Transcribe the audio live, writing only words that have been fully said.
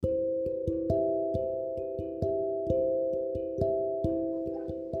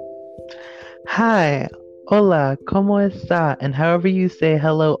Hi, hola, ¿cómo está? And however you say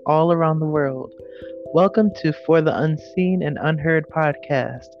hello all around the world. Welcome to For the Unseen and Unheard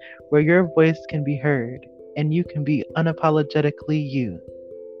podcast, where your voice can be heard and you can be unapologetically you.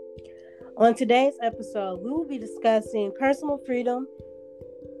 On today's episode, we will be discussing personal freedom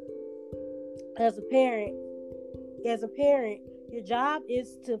as a parent. As a parent, your job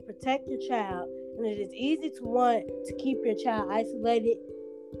is to protect your child, and it is easy to want to keep your child isolated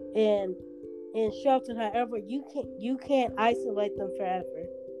and sheltered. However, you can't isolate them forever.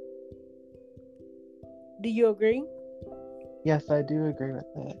 Do you agree? Yes, I do agree with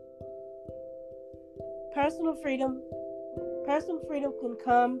that. Personal freedom, personal freedom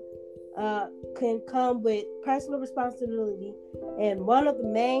can come with personal responsibility, and one of the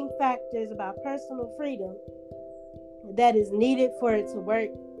main factors about personal freedom that is needed for it to work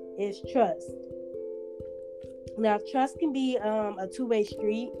is trust. Now, trust can be a two-way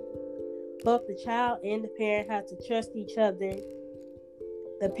street. Both the child and the parent have to trust each other.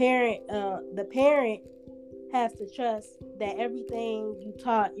 The parent has to trust that everything you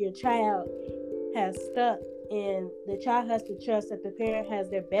taught your child has stuck, and the child has to trust that the parent has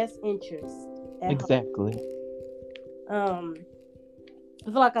their best interest at heart. Exactly. Um, I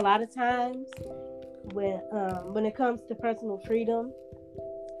feel like a lot of times when it comes to personal freedom,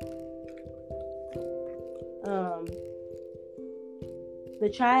 um, the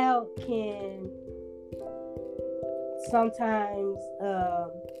child can sometimes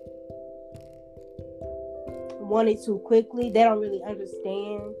want it too quickly. They don't really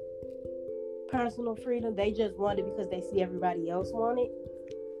understand personal freedom. They just want it because they see everybody else want it.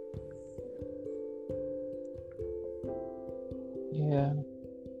 Yeah.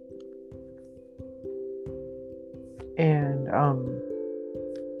 And I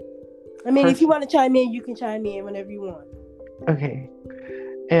mean, if you person want to chime in, you can chime in whenever you want. okay.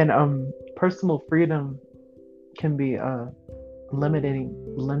 And personal freedom can be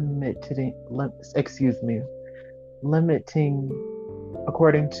excuse me, limiting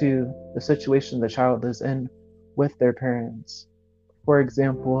according to the situation the child is in with their parents. For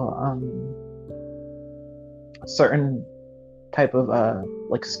example, certain type of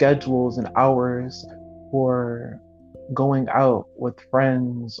like schedules and hours for going out with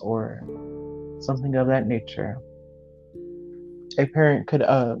friends or something of that nature. A parent could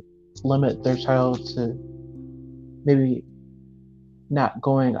limit their child to maybe not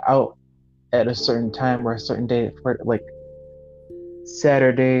going out at a certain time or a certain day. For like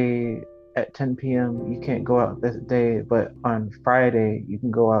Saturday at 10 p.m. you can't go out this day, but on Friday you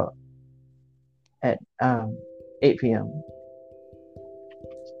can go out at 8 p.m.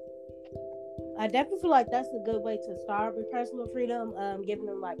 I definitely feel like that's a good way to start with personal freedom, giving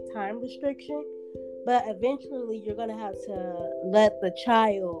them like time restriction. But eventually, you're gonna have to let the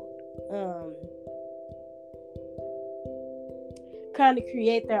child um, kind of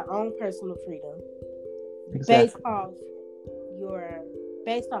create their own personal freedom based Exactly. off your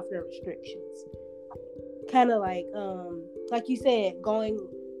based off your restrictions. Kind of like you said, going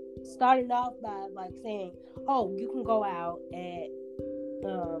starting off by like saying, "Oh, um you can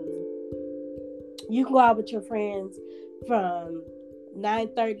go out with your friends from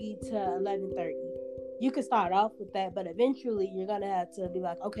 9:30 to 11:30." You can start off with that, but eventually you're gonna have to be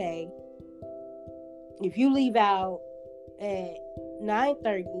like, okay, if you leave out at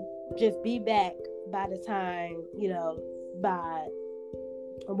 9:30, just be back by the time by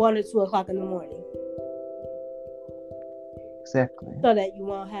 1 or 2 o'clock in the morning, Exactly. so that you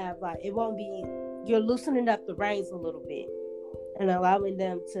won't have it won't be you're loosening up the reins a little bit and allowing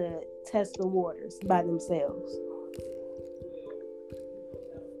them to test the waters by themselves.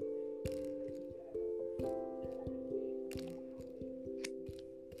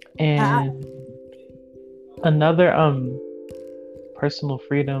 I, And another personal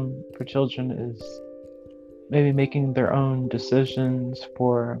freedom for children is maybe making their own decisions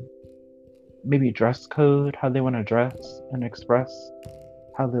for maybe dress code, how they want to dress and express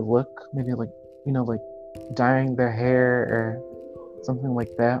how they look, maybe like, like dyeing their hair or something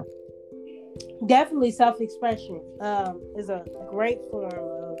like that. Definitely self-expression is a great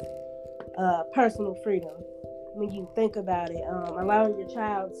form of personal freedom when you think about it. Allowing your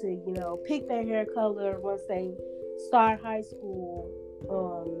child to pick their hair color once they start high school,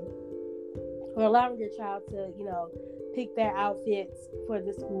 or allowing your child to pick their outfits for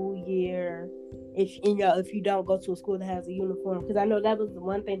the school year, if you don't go to a school that has a uniform. Because I know that was the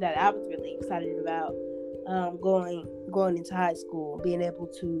one thing that I was really excited about, going into high school, being able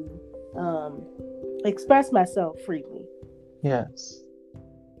to express myself freely. Yes.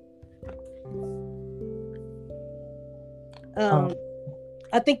 Um,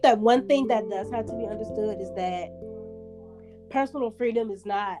 I think that one thing that does have to be understood is that personal freedom is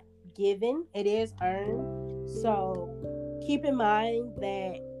not given, it is earned. So keep in mind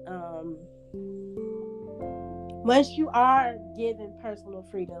that once you are given personal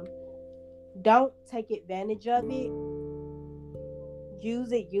freedom, don't take advantage of it.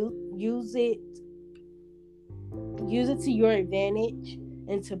 Use it, use it to your advantage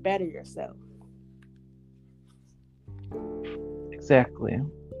and to better yourself. Exactly.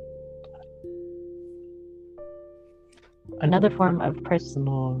 Another form of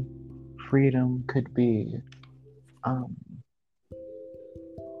personal freedom could be um,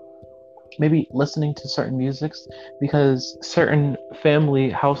 maybe listening to certain musics, because certain family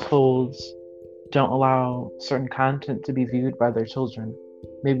households don't allow certain content to be viewed by their children,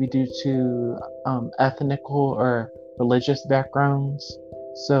 maybe due to ethnical or religious backgrounds.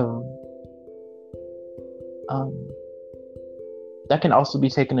 So um, that can also be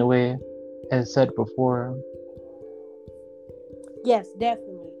taken away, as said before. Yes,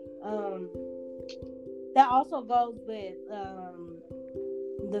 definitely. That also goes with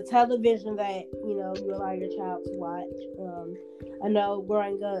the television that you allow your child to watch. I know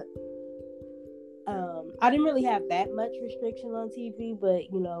growing up, I didn't really have that much restriction on TV, but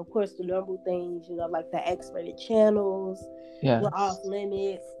of course, the normal things, like the X-rated channels Yes. were off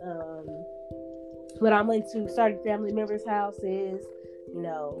limits. When I went to certain family members' houses,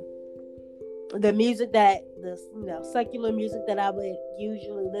 the music that the secular music that I would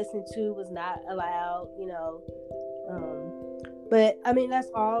usually listen to was not allowed. But I mean, that's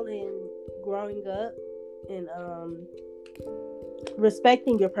all in growing up and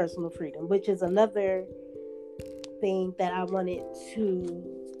respecting your personal freedom, which is another thing that I wanted to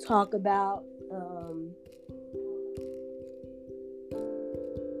talk about.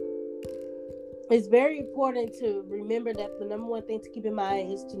 It's very important to remember that the number one thing to keep in mind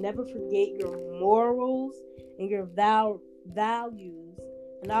is to never forget your morals and your values,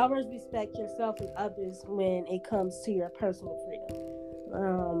 and always respect yourself and others when it comes to your personal freedom.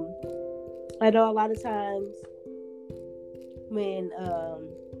 I know a lot of times when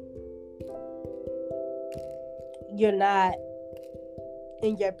you're not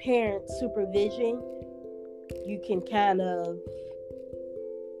in your parents' supervision, you can kind of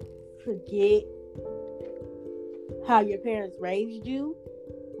forget how your parents raised you.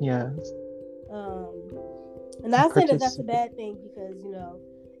 Yes. And not saying that that's a bad thing, because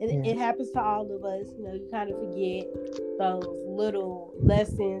it happens to all of us. You kind of forget those little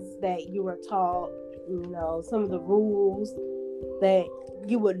lessons that you were taught. Some of the rules that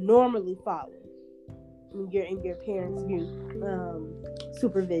you would normally follow when you're in your parents'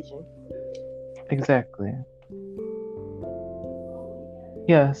 supervision. Exactly.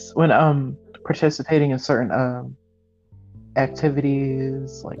 Yes, when participating in certain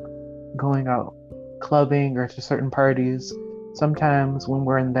activities, like going out clubbing or to certain parties, sometimes when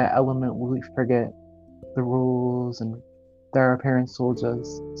we're in that element, we forget the rules, and that our parents told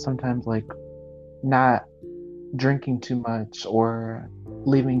us, sometimes like not drinking too much, or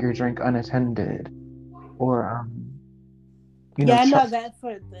leaving your drink unattended, or I know that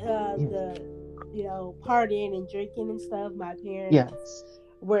for the partying and drinking and stuff, my parents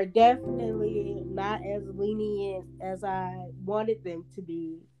were definitely not as lenient as I wanted them to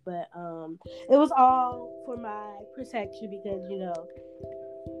be, but it was all for my protection, because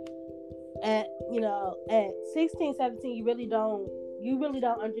at 16, 17, you really don't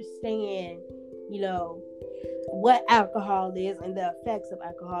understand what alcohol is and the effects of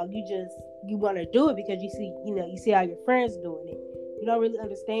alcohol. You want to do it because you see all your friends doing it. You don't really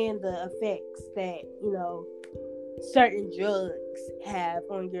understand the effects that certain drugs have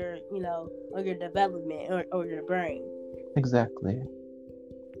on your development or your brain. Exactly.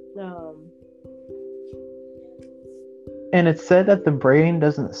 And it's said that the brain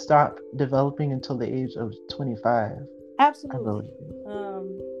doesn't stop developing until the age of 25. Absolutely.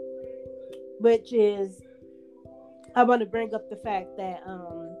 Which is, I want to bring up the fact that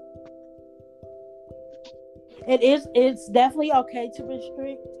it's definitely okay to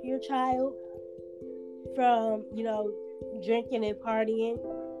restrict your child from drinking and partying,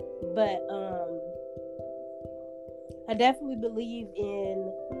 but I definitely believe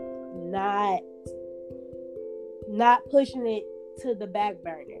in not pushing it to the back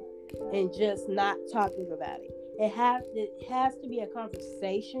burner and just not talking about it. It has to be a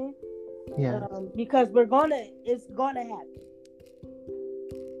conversation. Yeah. Because it's gonna happen.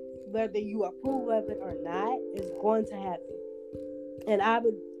 Whether you approve of it or not, it's going to happen. And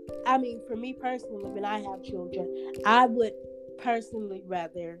for me personally, when I have children, I would personally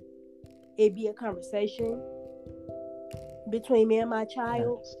rather it be a conversation between me and my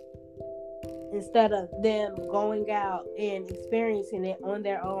child, Yes. instead of them going out and experiencing it on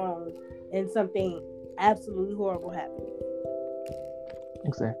their own and something absolutely horrible happening.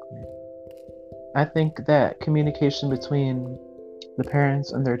 Exactly. I think that communication between the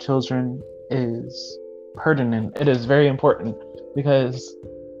parents and their children is pertinent. It is very important because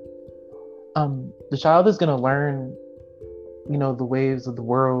the child is going to learn, the ways of the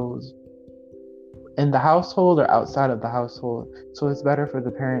world in the household or outside of the household. So it's better for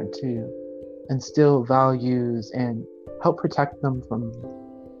the parent to instill values and help protect them from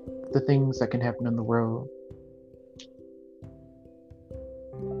the things that can happen in the world.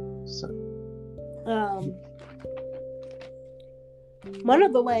 So, Um, one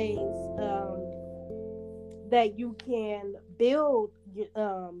of the ways that you can build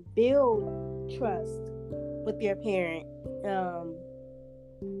trust with your parent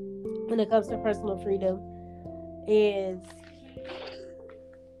when it comes to personal freedom is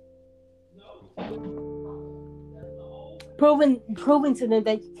proving to them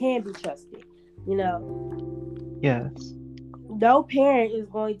that you can be trusted. yes, No parent is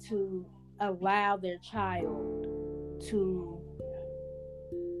going to allow their child to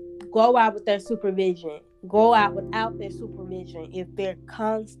go out with their supervision, go out without their supervision if they're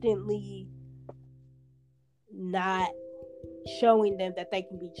constantly not showing them that they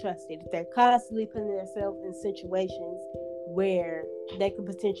can be trusted, if they're constantly putting themselves in situations where they could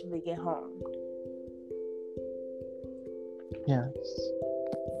potentially get harmed. yes.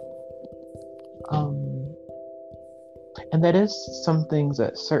 And that is some things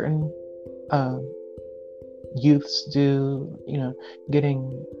that certain youths do,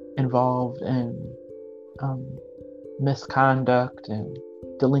 getting involved in misconduct and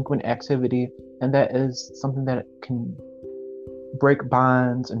delinquent activity, and that is something that can break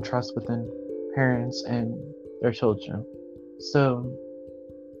bonds and trust within parents and their children. So,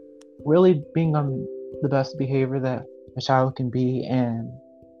 really being on the best behavior that a child can be, and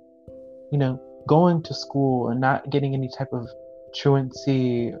going to school and not getting any type of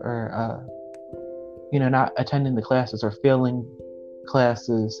truancy or not attending the classes or failing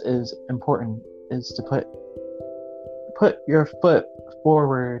classes is important. Is to put your foot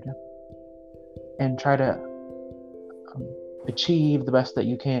forward and try to achieve the best that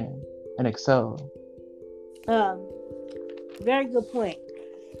you can and excel. Very good point.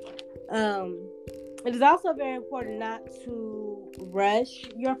 It is also very important not to rush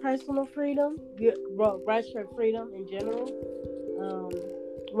your personal freedom, rush your freedom in general.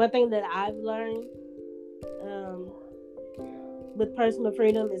 One thing that I've learned with personal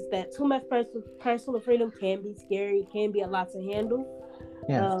freedom is that too much personal freedom can be scary, can be a lot to handle.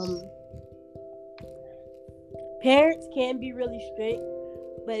 Yes. Parents can be really strict,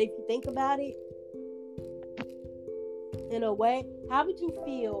 but if you think about it, in a way, how would you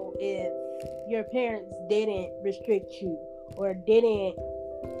feel if your parents didn't restrict you or didn't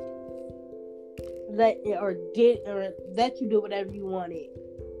let you do whatever you wanted?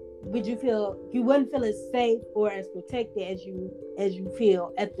 Would you feel you wouldn't feel as safe or as protected as you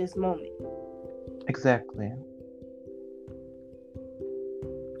feel at this moment? Exactly.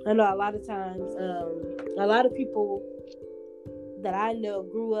 I know a lot of times, a lot of people that I know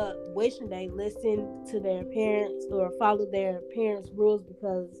grew up wishing they listened to their parents or followed their parents' rules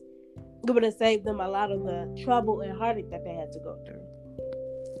because it would have saved them a lot of the trouble and heartache that they had to go through.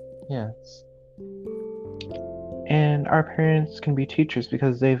 Yes. And our parents can be teachers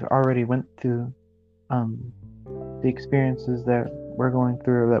because they've already went through the experiences that we're going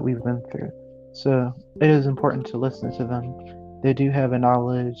through or that we've been through. So it is important to listen to them. They do have a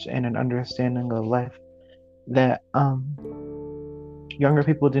knowledge and an understanding of life that younger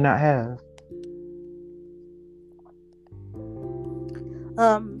people do not have.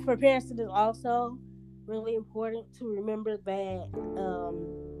 For parents, it is also really important to remember that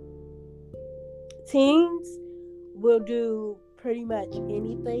teens will do pretty much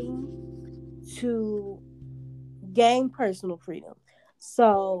anything to gain personal freedom.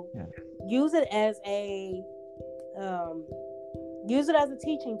 So use it as a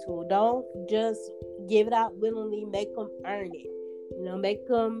teaching tool. Don't just give it out willingly. Make them earn it. Make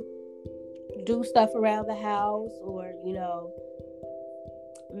them do stuff around the house, or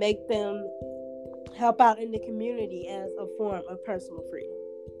make them help out in the community as a form of personal freedom.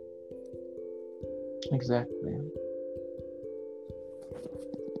 Exactly.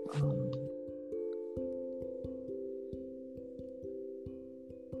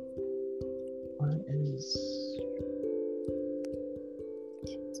 What is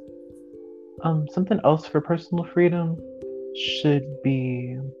something else for personal freedom should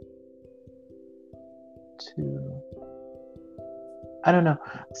be to I don't know.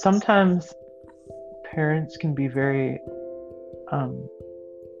 Sometimes parents can be very um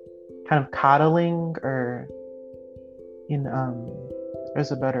kind of coddling, or in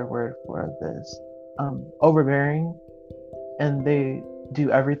there's a better word for this, overbearing, and they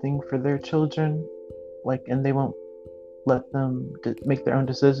do everything for their children, like, and they won't let them make their own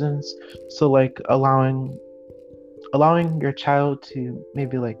decisions. So like allowing your child to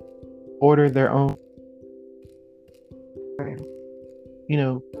maybe like order their own, you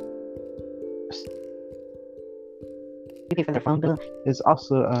know, pay for their phone bill is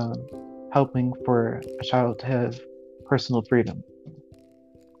also helping for a child to have personal freedom.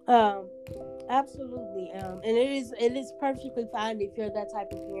 Um, Absolutely. And it is perfectly fine if you're that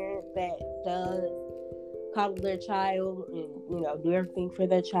type of parent that does coddle their child and do everything for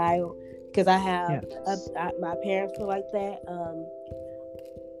their child. Because I have Yes. my parents were like that.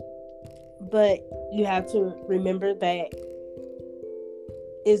 But you have to remember that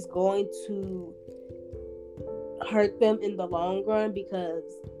it's going to hurt them in the long run, because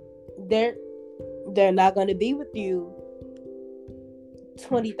they're not going to be with you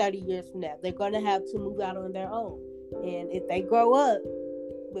 20-30 years from now. They're going to have to move out on their own, and if they grow up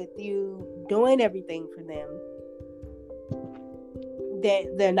with you doing everything for them,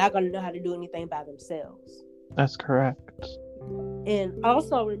 they're not going to know how to do anything by themselves. That's correct. And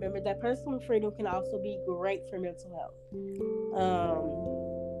also remember that personal freedom can also be great for mental health.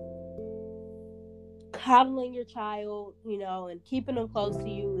 Coddling your child, and keeping them close to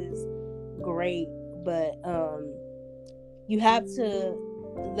you is great, but you have to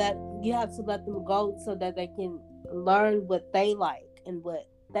let them go so that they can learn what they like and what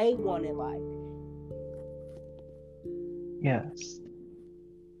they want in life. Yes.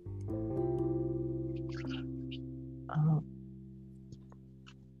 Um,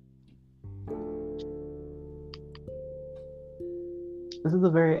 this is a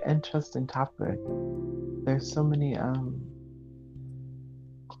very interesting topic. There's so many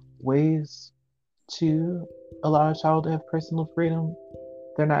ways to allow a child to have personal freedom.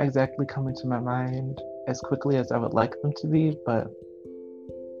 They're not exactly coming to my mind as quickly as I would like them to be, but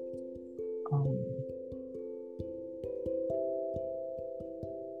um,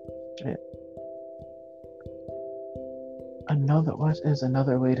 it, what is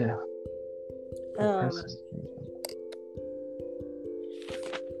another way to have personal freedom?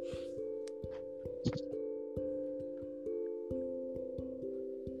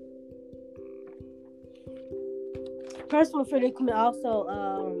 Personal freedom can also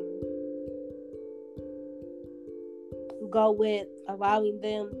go with allowing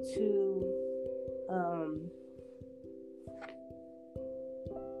them to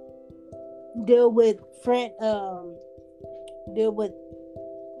deal with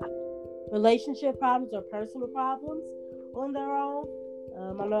relationship problems or personal problems on their own.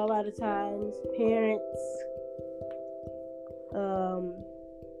 I know a lot of times parents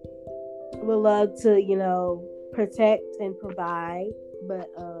would love to protect and provide, but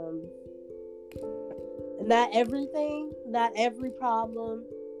not every problem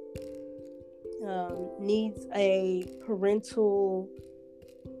needs a parental,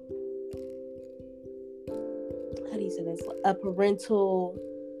 how do you say this,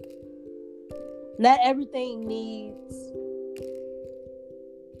 not everything needs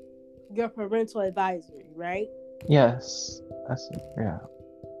your parental advisory, right? Yes, yeah.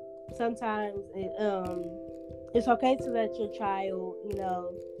 Sometimes it's okay to let your child,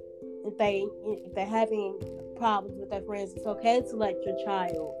 if they're having problems with their friends, it's okay to let your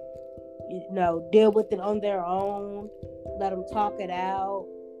child, deal with it on their own. Let them talk it out.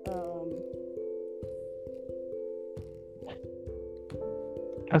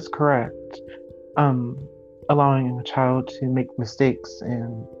 That's correct. Allowing a child to make mistakes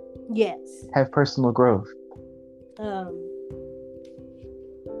and Yes. have personal growth.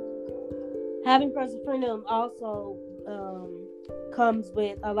 Having personal freedom also comes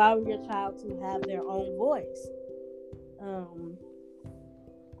with allowing your child to have their own voice.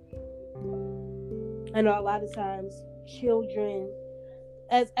 I know a lot of times children,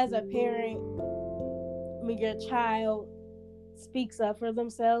 as a parent, when your child speaks up for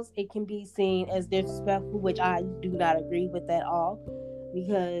themselves, it can be seen as disrespectful, which I do not agree with at all,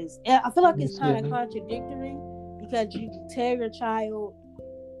 because I feel like it's kind of contradictory, because you tell your child,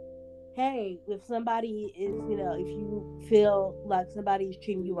 hey, if somebody is, if you feel like somebody is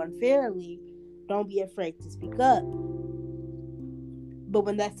treating you unfairly, don't be afraid to speak up. But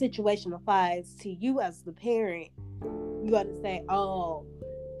when that situation applies to you as the parent, you got to say, oh,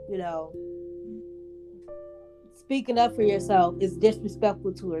 speaking up for yourself is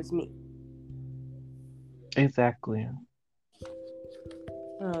disrespectful towards me. Exactly.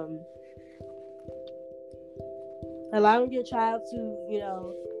 Um, allowing your child to,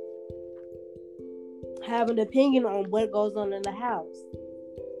 have an opinion on what goes on in the house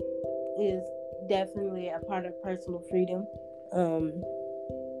is definitely a part of personal freedom.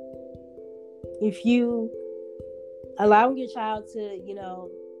 If you allowing your child to,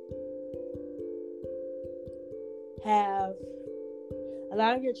 have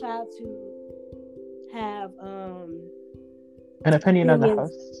allowing your child to have An opinion on the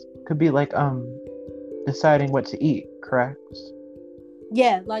opinions. house could be like deciding what to eat, correct?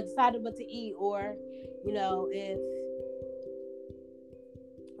 Yeah, like deciding what to eat, or if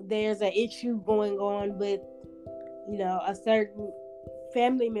there's an issue going on with a certain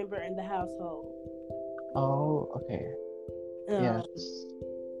family member in the household. Oh, okay. Yes.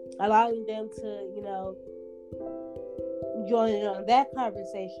 Allowing them to join in on that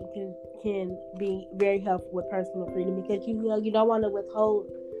conversation can be very helpful with personal freedom, because you don't want to withhold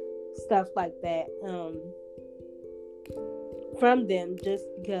stuff like that from them, just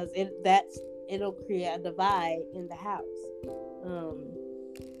because it'll create a divide in the house.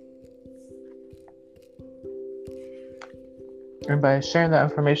 And by sharing that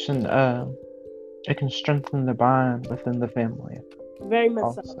information, it can strengthen the bond within the family. Very much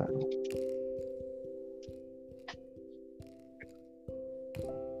also. so.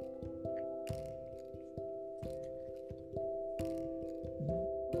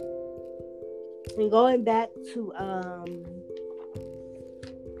 And going back to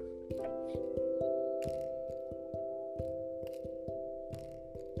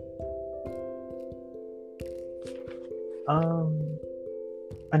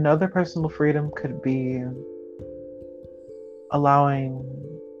another personal freedom could be allowing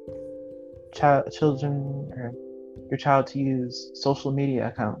children or your child to use social media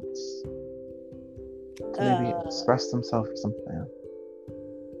accounts to maybe express themselves or something.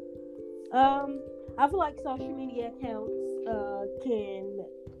 I feel like social media accounts can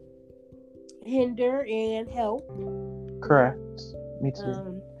hinder and help. Correct. Me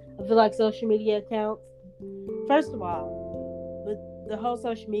too. I feel like social media accounts, first of all, with the whole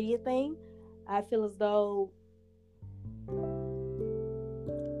social media thing, I feel as though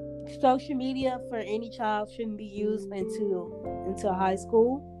social media for any child shouldn't be used until high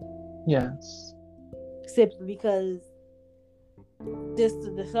school. Yes. Simply because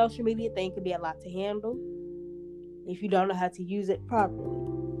the social media thing can be a lot to handle if you don't know how to use it properly.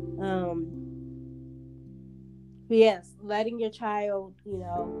 But yes, letting your child,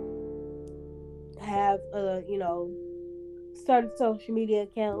 have certain social media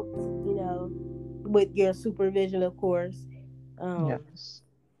accounts, with your supervision, of course. Yes.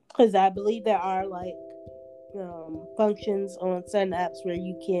 Because I believe there are like functions on certain apps where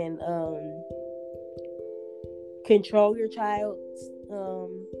you can control your child's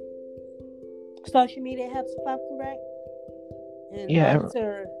social media apps, if I'm correct, and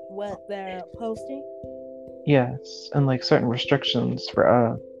monitor what they're posting. Yes, and like certain restrictions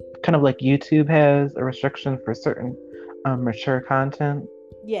for kind of like YouTube has a restriction for certain mature content.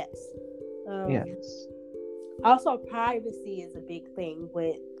 Yes. Yes. Also, privacy is a big thing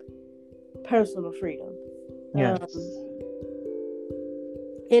with personal freedom. Yes.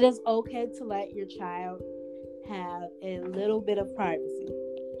 It is okay to let your child have a little bit of privacy.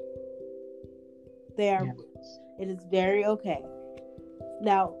 It is very okay.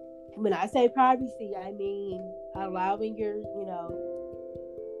 Now, when I say privacy, I mean allowing your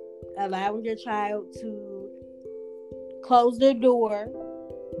child to close their door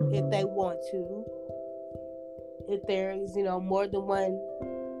if they want to. If there is, more than one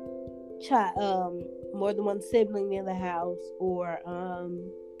child, more than one sibling in the house, or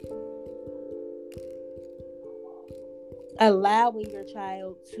allowing your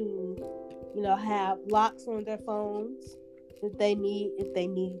child to, have locks on their phones if they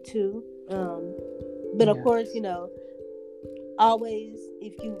need to. But of course, always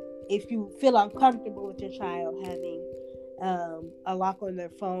if you feel uncomfortable with your child having a lock on their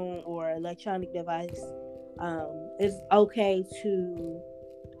phone or electronic device, it's okay to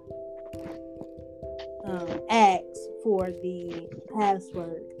ask for the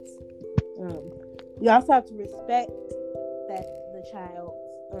passwords. You also have to respect the child's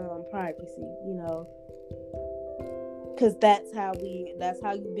privacy, because that's how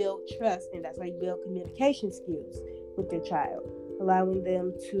you build trust, and that's how you build communication skills with your child, allowing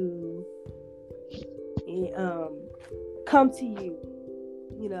them to come to you,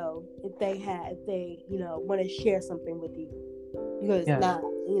 if they want to share something with you, because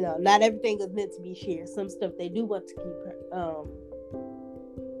not everything is meant to be shared. Some stuff they do want to keep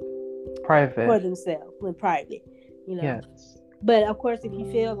private for themselves, when private, Yes. But of course, if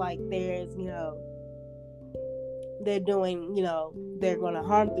you feel like there's, they're doing, they're going to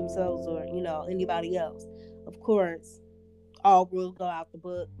harm themselves or, anybody else, of course, all rules go out the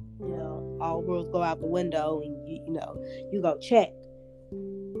book, all rules go out the window, and you go check.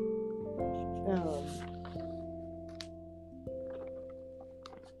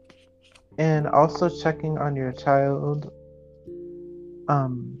 And also checking on your child,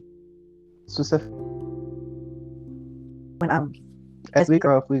 specifically when as we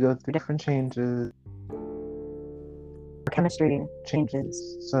grow up, we go through different changes, chemistry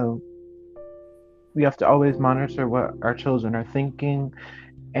changes, so we have to always monitor what our children are thinking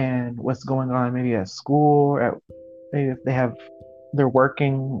and what's going on, maybe at school, maybe if they're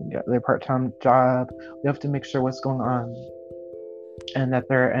working their part-time job. We have to make sure what's going on and that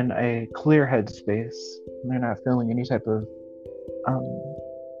they're in a clear headspace and they're not feeling any type of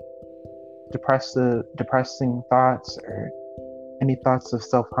depressing thoughts or any thoughts of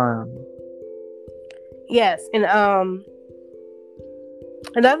self-harm. Yes, and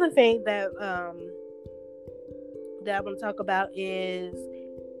another thing that I want to talk about is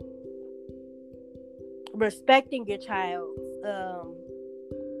respecting your child's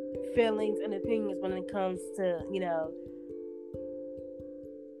feelings and opinions when it comes to,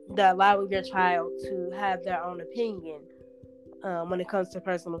 allowing your child to have their own opinion when it comes to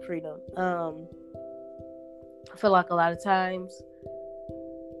personal freedom. I feel like a lot of times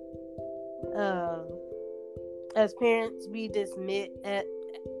as parents, we dismiss,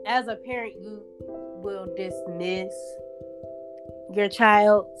 as a parent, you will dismiss your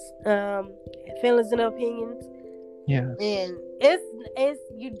child's feelings and opinions. Yes. And it's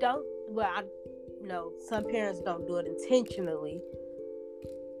you don't, some parents don't do it intentionally.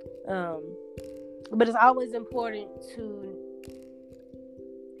 But it's always important to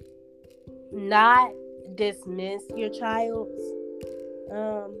not dismiss your child's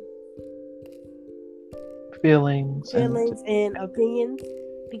feelings and opinions,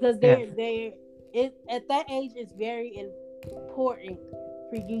 because at that age it's very important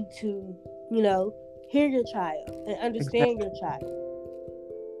for you to hear your child and understand your child.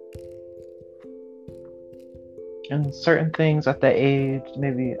 And certain things at that age,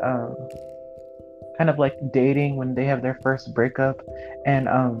 maybe kind of like dating when they have their first breakup, and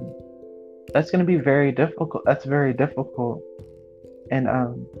that's going to be very difficult. That's very difficult, and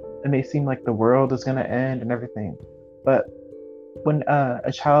it may seem like the world is going to end and everything, but when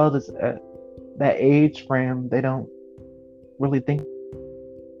a child is at that age frame, they don't really think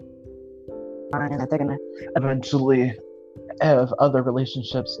that they're going to eventually have other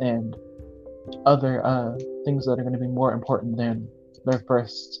relationships and other things that are going to be more important than their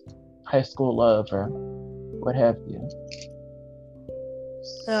first high school love or what have you.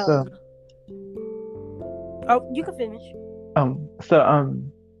 So you can finish.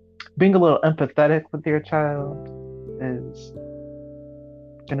 Being a little empathetic with your child is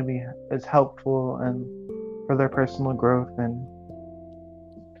going to be helpful and for their personal growth and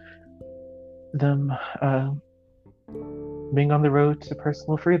them being on the road to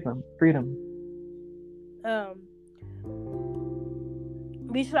personal freedom.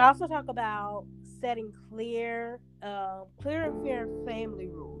 We should also talk about setting clear and fair family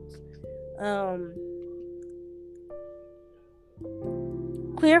rules.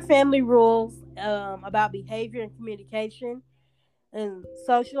 Clear family rules about behavior and communication and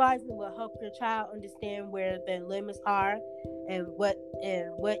socializing will help your child understand where their limits are and what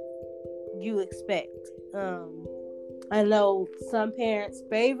you expect. I know some parents'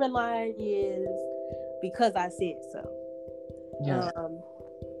 favorite line is "because I said so." Yes.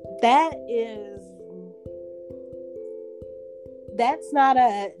 That's not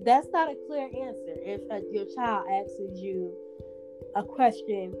a clear answer. If your child asks you a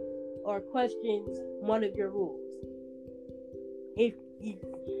question or questions one of your rules, if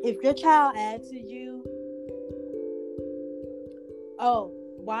your child asks you, "Oh,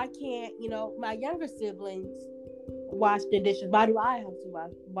 why can't my younger siblings wash the dishes? Why do I have to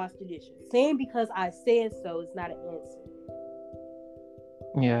wash the dishes?" Saying "because I said so" is not an answer.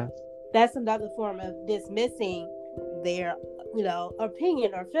 Yeah. That's another form of dismissing their,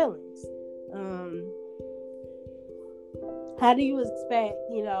 opinion or feelings. How do you expect,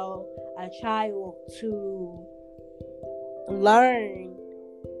 a child to learn,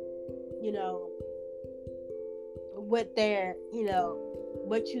 what they're,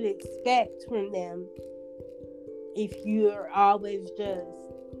 what you expect from them if you're always just,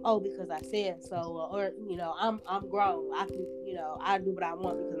 "Oh, because I said so," or I'm grown. I can, I do what I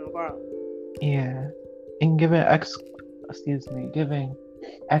want because I'm grown. Yeah, and giving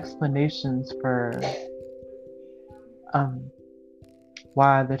explanations for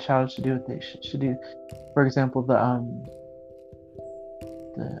why the child should do what they should do. For example,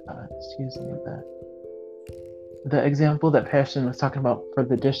 excuse me, the example that Passion was talking about for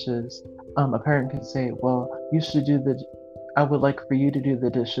the dishes, a parent could say, well, you should do I would like for you to do the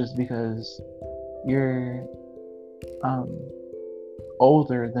dishes because you're um,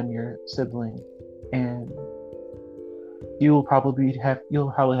 older than your sibling, and you'll probably have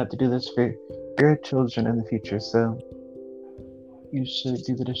to do this for your children in the future. So you should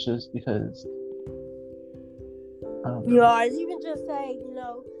do the dishes because. Or even just say,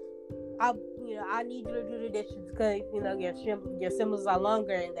 I need you to do the dishes because your siblings are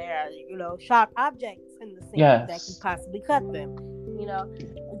longer and there are sharp objects in the sink that could Yes. possibly cut them.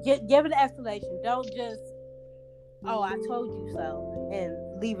 Give it an explanation. Don't just I told you so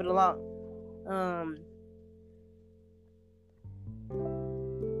and leave it alone.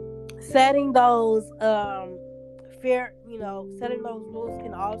 Setting those setting those rules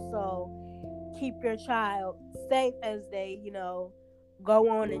can also keep your child safe as they go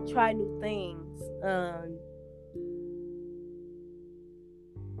on and try new things.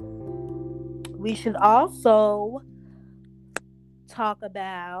 We should also talk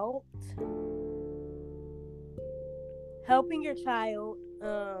about helping your child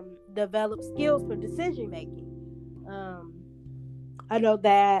develop skills for decision making. I know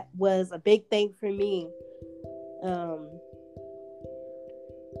that was a big thing for me.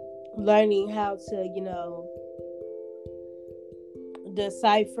 Learning how to,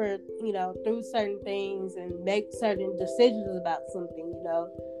 decipher, through certain things and make certain decisions about something.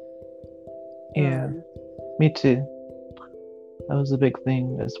 Yeah, me too. That was a big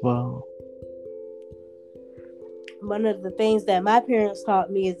thing as well. One of the things that my parents taught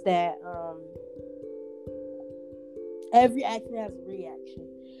me is that every action has a reaction.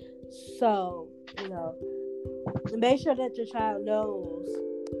 So, make sure that your child knows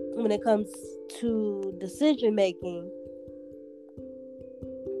when it comes to decision making.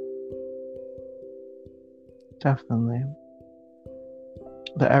 Definitely.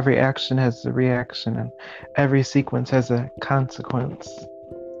 That every action has a reaction and every sequence has a consequence.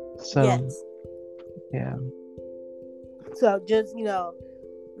 So, yes. Yeah. So just,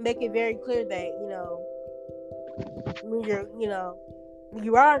 make it very clear that, when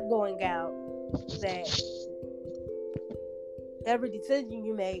you are going out, that every decision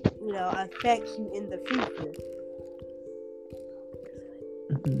you make, affects you in the future.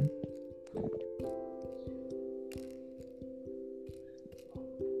 Mm-hmm.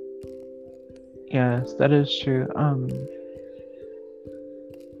 Yes, that is true.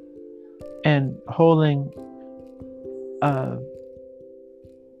 And holding,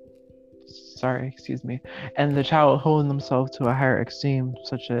 excuse me, and the child holding themselves to a higher esteem,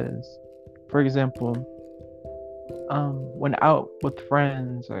 such as, for example, when out with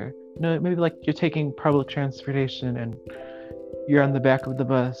friends, or maybe like you're taking public transportation and you're on the back of the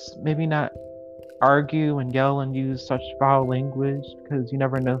bus, maybe not argue and yell and use such foul language, because you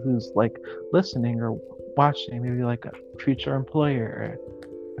never know who's like listening or watching, maybe like a future employer or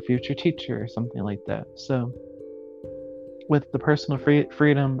a future teacher or something like that. So with the personal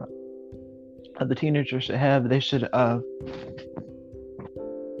freedom that the teenager should have, they should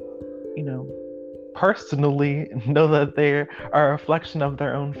personally know that they are a reflection of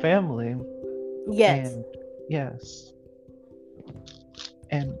their own family. Yes. And yes,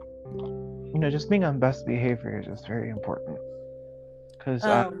 and just being on best behavior is just very important, because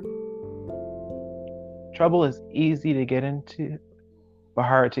trouble is easy to get into but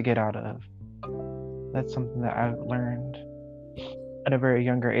hard to get out of. That's something that I've learned at a very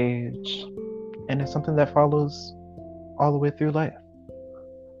younger age, and it's something that follows all the way through life.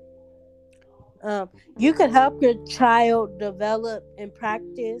 You can help your child develop and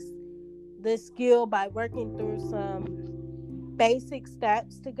practice this skill by working through some basic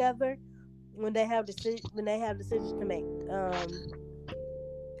steps together when they have decisions to make.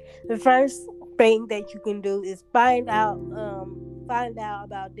 The first thing that you can do is find out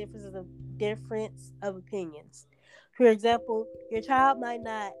about difference of opinions. For example, your child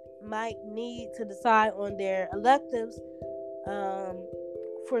might need to decide on their electives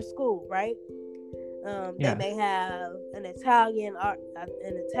for school, right? They may have an Italian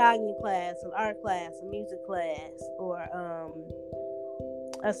class, an art class, a music class, or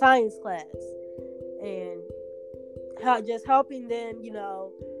a science class, and just helping them,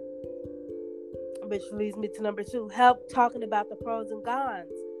 which leads me to number 2, help talking about the pros and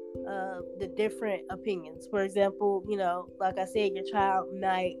cons of the different opinions. For example, like I said, your child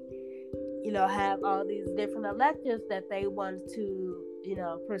might, have all these different electives that they want to,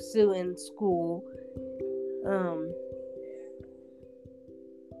 pursue in school.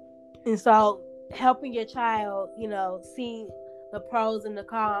 And so helping your child, see the pros and the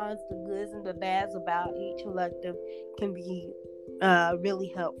cons, the goods and the bads about each elective can be really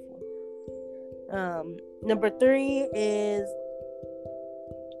helpful. Number 3 is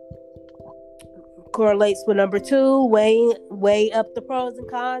correlates with number 2, weigh up the pros and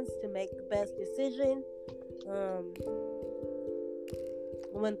cons to make the best decision.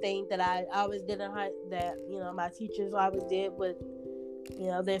 One thing that I always did that my teachers always did with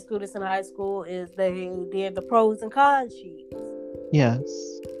their students in high school is they did the pros and cons sheets. Yes.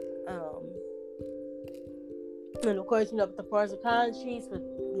 And of course, with the pros and cons sheets, with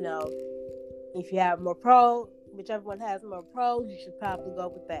if you have more whichever one has more pros, you should probably go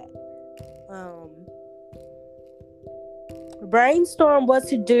with that. Brainstorm what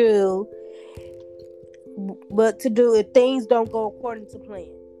to do if things don't go according to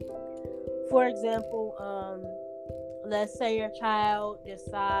plan. For example, let's say your child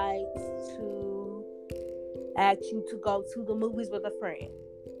decides to ask you to go to the movies with a friend.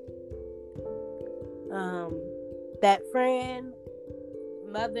 That friend,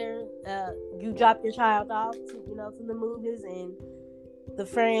 mother, you drop your child off to the movies, and the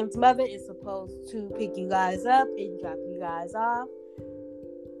friend's mother is supposed to pick you guys up and drop you guys off.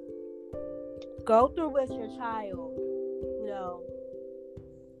 Go through with your child,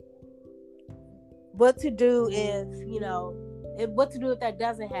 what to do if that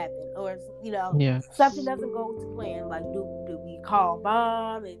doesn't happen, or something doesn't go to plan. Like, do we call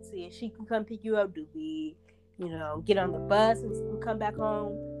mom and see if she can come pick you up? Do we get on the bus and come back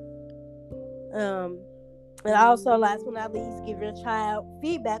home? And also, last but not least, give your child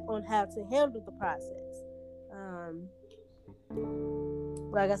feedback on how to handle the process.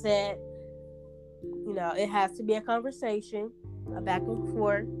 Like I said, it has to be a conversation, a back and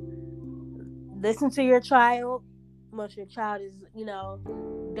forth. Listen to your child. Once your child is,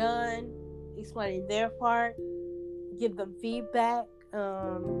 done explaining their part, give them feedback,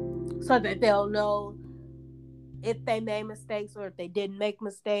 so that they'll know if they made mistakes or if they didn't make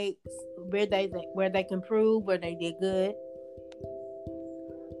mistakes, where they can improve, where they did good.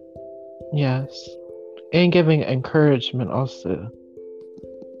 Yes, and giving encouragement also.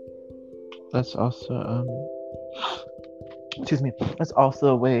 That's also That's also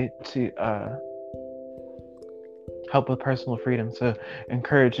a way to help with personal freedom. So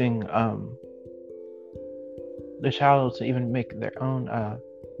encouraging the child to even make their own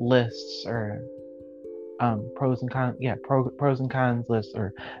lists or pros and cons, pros and cons lists,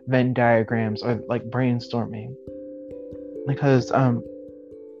 or Venn diagrams, or like brainstorming, because and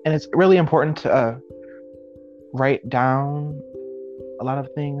it's really important to write down a lot of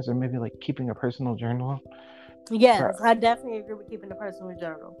things, or maybe like keeping a personal journal. Yes, I definitely agree with keeping a personal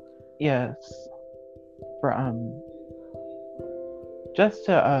journal. Yes, for just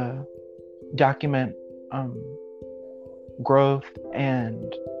to document growth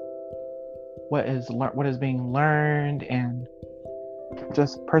and what is being learned, and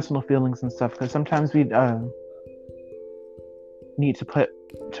just personal feelings and stuff, because sometimes we need to put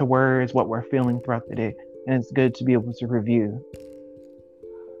to words what we're feeling throughout the day, and it's good to be able to review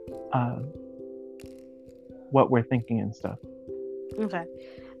what we're thinking and stuff. Okay.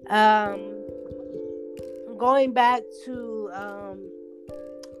 Going back to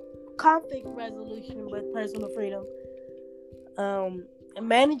conflict resolution with personal freedom,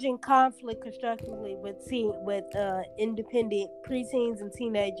 managing conflict constructively with independent preteens and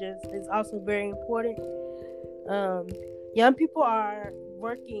teenagers is also very important. Young people are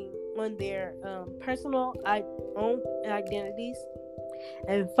working on their personal own identities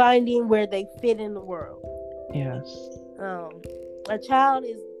and finding where they fit in the world. Yes. A child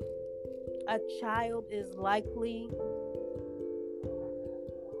is likely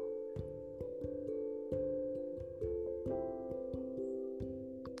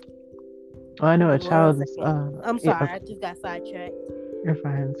I know a child is I'm sorry, I just got sidetracked. You're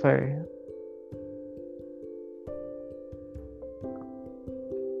fine, sorry.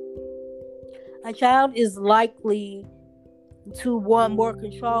 A child is likely to want more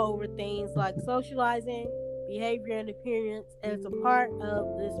control over things like socializing, behavior, and appearance as a part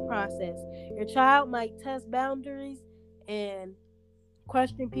of this process. Your child might test boundaries and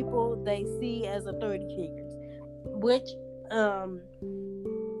question people they see as authority figures, which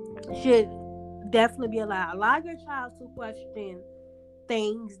should definitely be allowed. Allow your child to question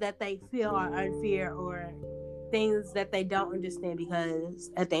things that they feel are unfair or things that they don't understand,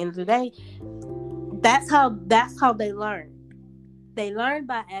 because at the end of the day, that's how they learn. They learn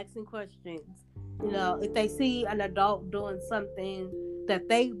by asking questions. If they see an adult doing something that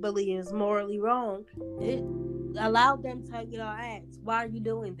they believe is morally wrong, allow them to, ask, why are you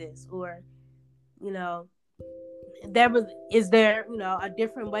doing this? Or, you know, is there, a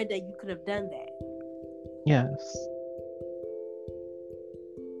different way that you could have done that? Yes.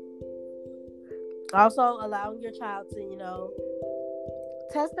 Also allowing your child to,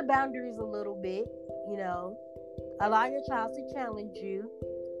 test the boundaries a little bit, allow your child to challenge you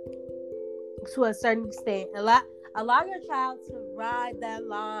to a certain extent. Allow your child to ride that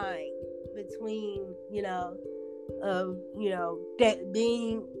line between, that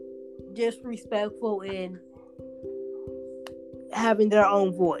being disrespectful and having their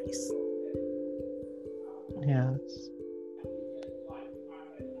own voice. Yes.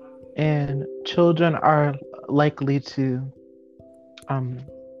 And children are likely to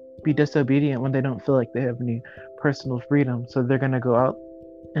be disobedient when they don't feel like they have any personal freedom. So they're going to go out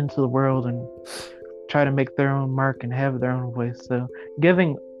into the world and try to make their own mark and have their own voice. So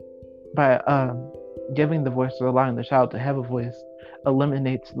giving the voice or allowing the child to have a voice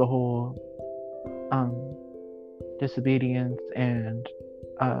eliminates the whole disobedience and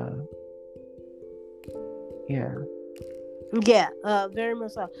very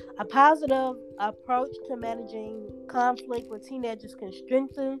much so. A positive approach to managing conflict with teenagers can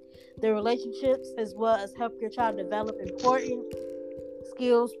strengthen their relationships as well as help your child develop important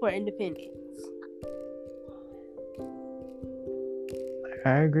skills for independence.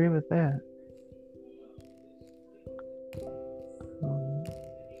 I agree with that.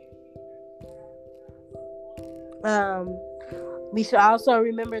 We should also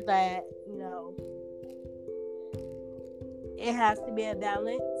remember that, it has to be a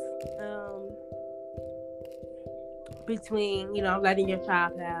balance between, letting your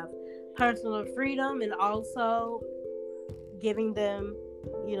child have personal freedom and also giving them,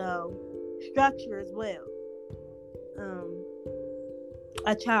 structure as well.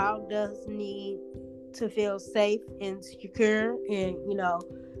 A child does need to feel safe and secure and,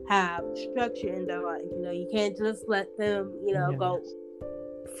 have structure in their life. You can't just let them, go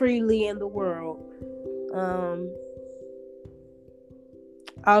freely in the world.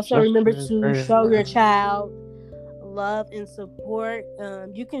 Also, remember to show your child love and support.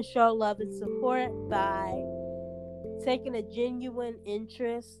 You can show love and support by taking a genuine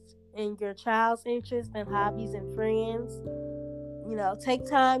interest in your child's interests and hobbies and friends. Take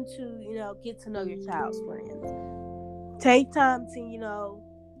time to, get to know your child's friends. Take time to,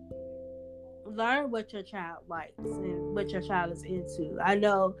 learn what your child likes and what your child is into. I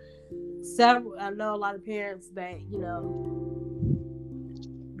know a lot of parents that,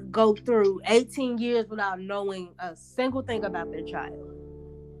 go through 18 years without knowing a single thing about their child.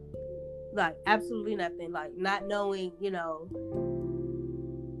 Like, absolutely nothing. Like, not knowing,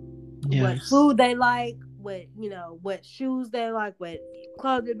 what food they like, what shoes they like, what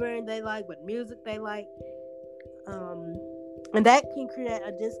clothing brand they like, what music they like. And that can create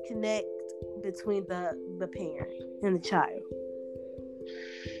a disconnect between the parent and the child.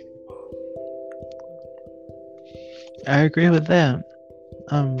 I agree with that.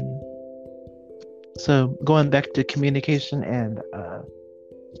 So going back to communication and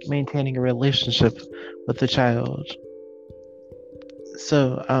maintaining a relationship with the child.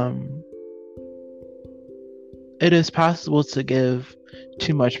 So it is possible to give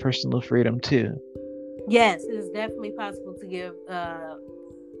too much personal freedom too. Yes, it is definitely possible to give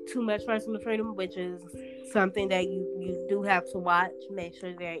too much personal freedom, which is something that you do have to watch. Make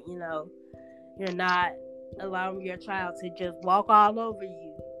sure that you're not allowing your child to just walk all over you.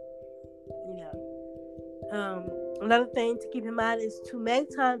 Another thing to keep in mind is to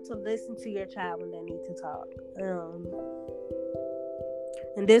make time to listen to your child when they need to talk.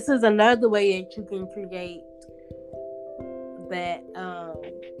 And this is another way that you can create that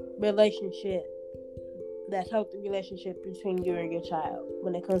relationship, that healthy relationship between you and your child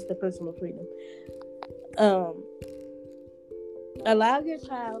when it comes to personal freedom. Allow your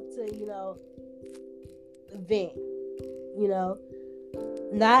child to, vent.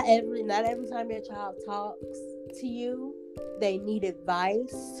 Not every time your child talks to you, they need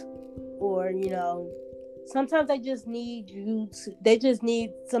advice, or sometimes they just need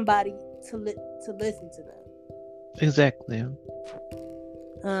somebody to listen to them. Exactly.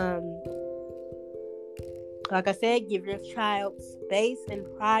 Like I said, give your child space and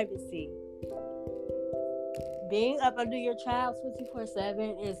privacy. Being up under your child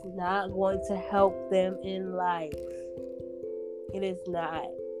 24/7 is not going to help them in life. It is not,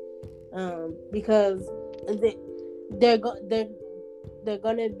 because they're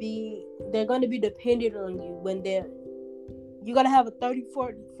gonna be dependent on you when you're gonna have a 30,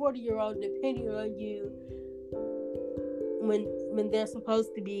 40-year-old depending on you when they're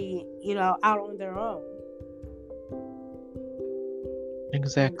supposed to be out on their own. And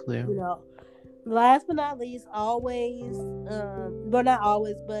Exactly. last but not least, always, well, not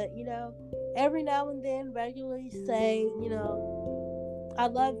always, but every now and then, regularly say, I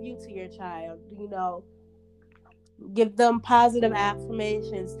love you to your child. Give them positive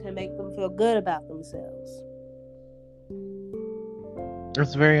affirmations to make them feel good about themselves.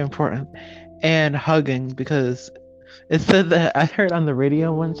 It's very important. And hugging, because it said that I heard on the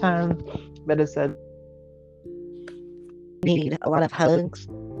radio one time that it said need a lot of hugs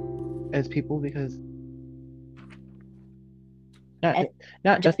as people because not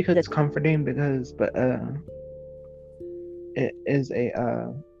not just because it's comforting because but it is a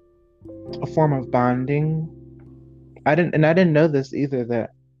form of bonding. I didn't know this either,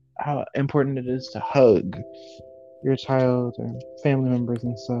 that how important it is to hug your child or family members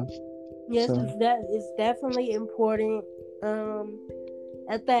and stuff. Yes, So it's definitely important. Um,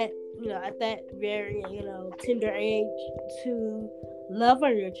 at that very tender age to love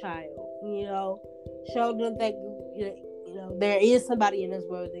on your child. Show them that there is somebody in this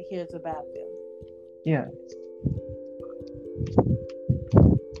world that cares about them. yeah.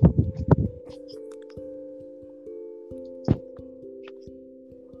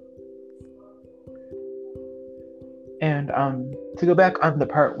 And to go back on the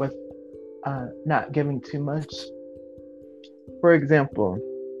part with not giving too much. For example,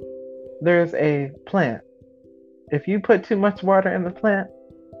 there's a plant. If you put too much water in the plant,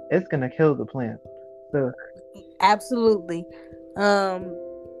 it's gonna kill the plant. So Absolutely.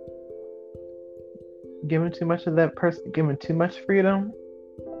 giving too much of that person, giving too much freedom,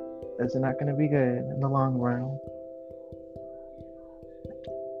 is not gonna be good in the long run.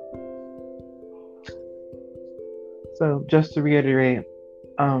 So just to reiterate,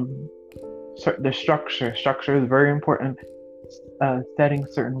 the structure is very important. Setting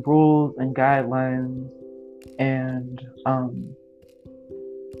certain rules and guidelines, and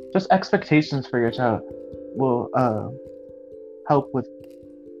just expectations for your child will help with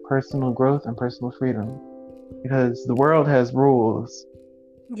personal growth and personal freedom, because the world has rules.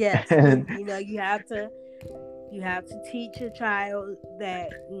 Yes, And you have to teach your child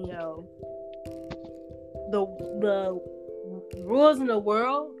that the rules in the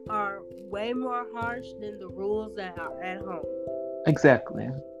world are way more harsh than the rules that are at home. exactly.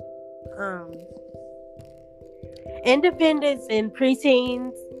 Um, Independence in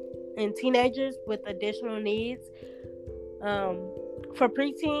preteens and teenagers with additional needs. For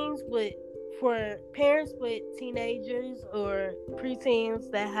preteens for parents with teenagers or preteens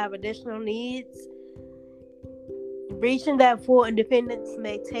that have additional needs, reaching that full independence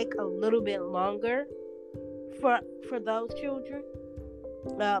may take a little bit longer for those children.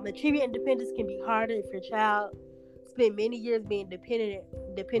 Achieving independence can be harder if your child spent many years being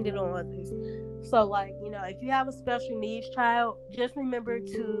dependent on others. So, like, if you have a special needs child, just remember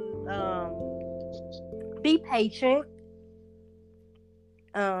to be patient,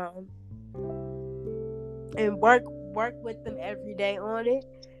 and work with them every day on it.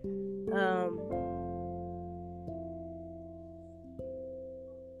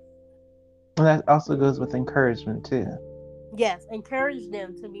 And that also goes with encouragement too. Yes, encourage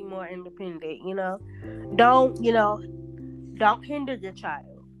them to be more independent. Don't hinder your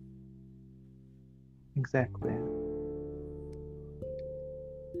child. Exactly.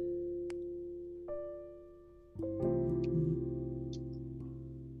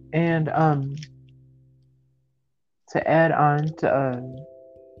 And to add on to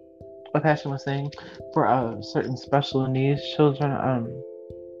what Passion was saying, for certain special needs children,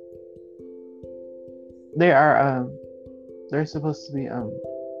 they are they're supposed to be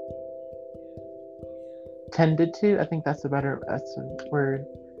tended to. I think that's a word.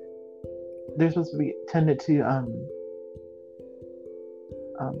 They're supposed to be tended to um,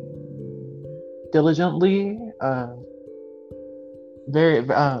 diligently, very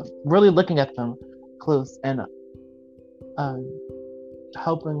really looking at them close, and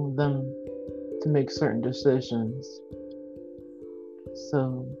helping them to make certain decisions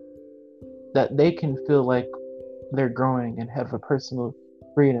so that they can feel like they're growing and have a personal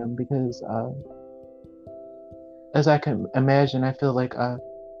freedom. Because as I can imagine, I feel like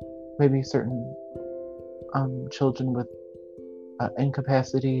maybe certain children with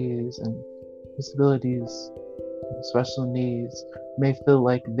incapacities and disabilities and special needs may feel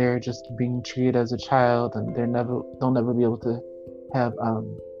like they're just being treated as a child, and they'll never be able to have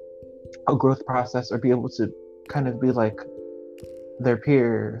a growth process or be able to kind of be like their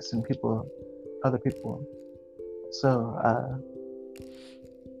peers and other people. So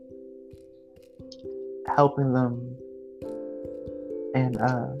helping them and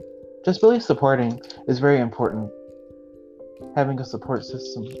just really supporting is very important. having a support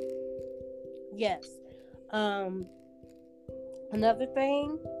system. Yes. Another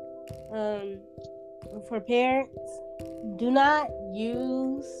thing, for parents, do not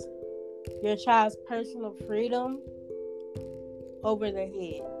use your child's personal freedom over their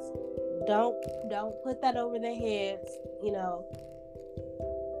heads. Don't put that over their heads,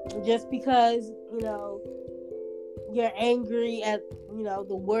 just because, you're angry at,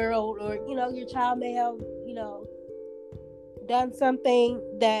 the world, or, your child may have, done something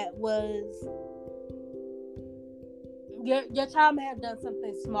that was, your child may have done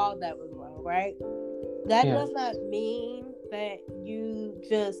something small that was wrong, right? That does not mean that you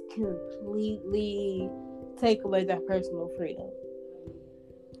just completely take away their personal freedom.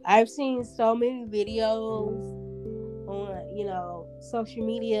 I've seen so many videos on, social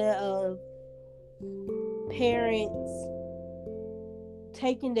media of parents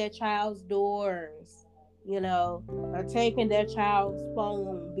taking their child's doors, or taking their child's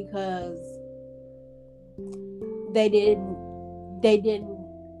phone because they didn't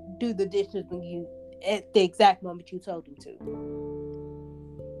do the dishes at the exact moment you told them to.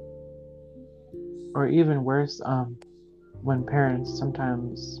 Or even worse, when parents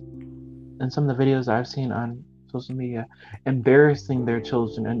sometimes, in some of the videos I've seen on social media, embarrassing their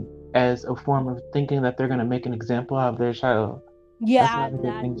children and as a form of thinking that they're going to make an example of their child. Yeah, that's not a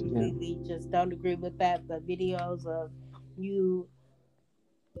good thing to completely just don't agree with that. The videos of you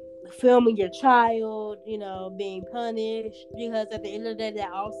filming your child, being punished, because at the end of the day,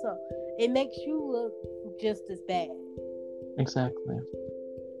 that also, it makes you look just as bad. Exactly.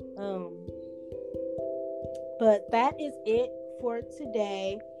 But that is it for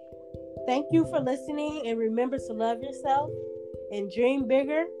today. Thank you for listening, and remember to love yourself and dream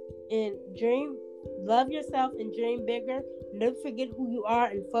bigger, love yourself and dream bigger. Never forget who you are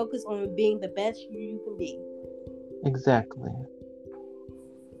and focus on being the best you can be. Exactly.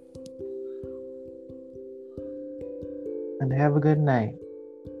 And have a good night.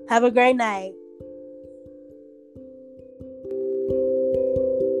 Have a great night.